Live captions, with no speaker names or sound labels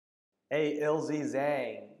Hey,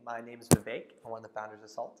 Ilzzang. My name is Vivek. I'm one of the founders of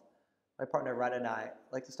Salt. My partner Ryan and I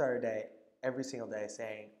like to start our day every single day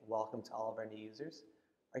saying, welcome to all of our new users.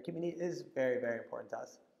 Our community is very, very important to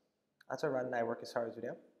us. That's why Ryan and I work as hard as we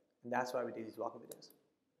do, and that's why we do these welcome videos.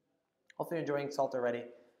 Hopefully you're enjoying Salt already,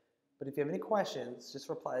 but if you have any questions, just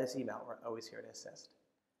reply to this email. We're always here to assist.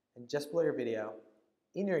 And just below your video,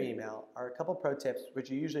 in your email, are a couple pro tips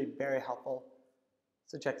which are usually very helpful,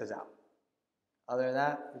 so check this out. Other than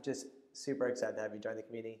that, we're just super excited to have you join the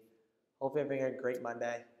community. Hopefully you're having a great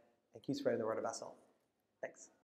Monday and keep spreading the word about Salt. Thanks.